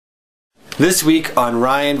This week on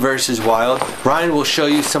Ryan vs. Wild, Ryan will show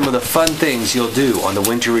you some of the fun things you'll do on the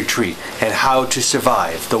winter retreat and how to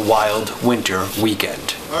survive the wild winter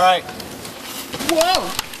weekend. Alright. Whoa!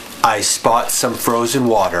 I spot some frozen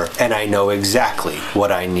water and I know exactly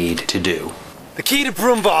what I need to do. The key to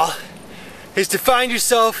broomball is to find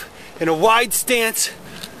yourself in a wide stance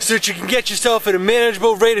so that you can get yourself at a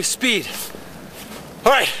manageable rate of speed.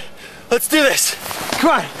 Alright, let's do this. Come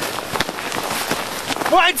on.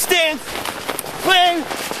 Wide stance. Cling.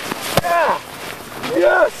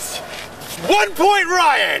 Yes! 1 point,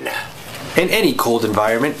 Ryan! In any cold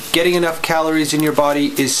environment, getting enough calories in your body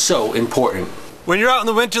is so important. When you're out in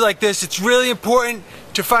the winter like this, it's really important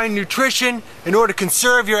to find nutrition in order to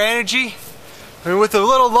conserve your energy. And with a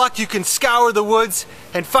little luck, you can scour the woods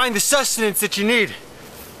and find the sustenance that you need.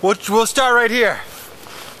 We'll start right here.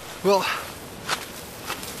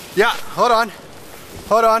 Yeah, hold on.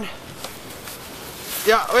 Hold on.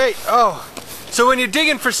 Yeah, wait, oh. So when you're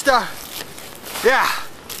digging for stuff, yeah,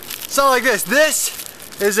 something like this.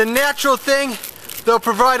 This is a natural thing that'll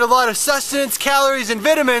provide a lot of sustenance, calories, and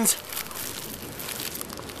vitamins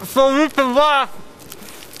so you can last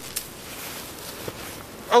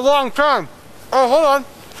a long time. Oh, hold on.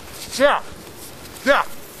 Yeah.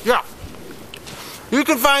 You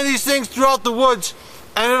can find these things throughout the woods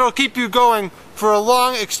and it'll keep you going for a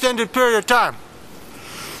long, extended period of time.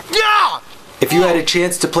 Yeah! If you had a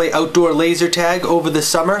chance to play outdoor laser tag over the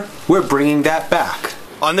summer, we're bringing that back.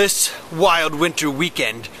 On this wild winter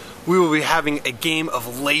weekend, we will be having a game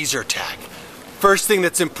of laser tag. First thing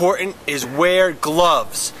that's important is wear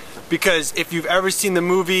gloves. Because if you've ever seen the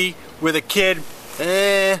movie with a kid,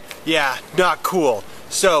 yeah, not cool.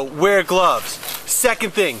 So wear gloves.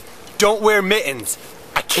 Second thing, don't wear mittens.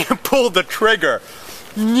 I can't pull the trigger.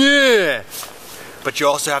 Yeah. But you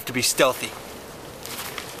also have to be stealthy.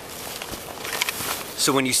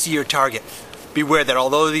 So when you see your target, beware that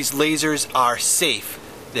although these lasers are safe,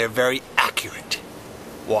 they're very accurate.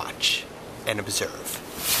 Watch and observe.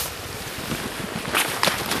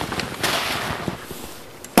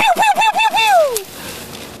 Pew, pew, pew, pew, pew.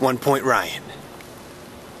 1 point, Ryan.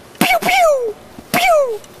 Pew, pew,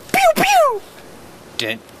 pew, pew, pew.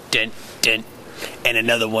 Dun, dun, dun. And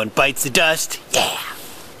another one bites the dust. Yeah.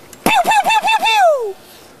 Pew, pew, pew, pew,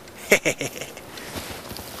 pew.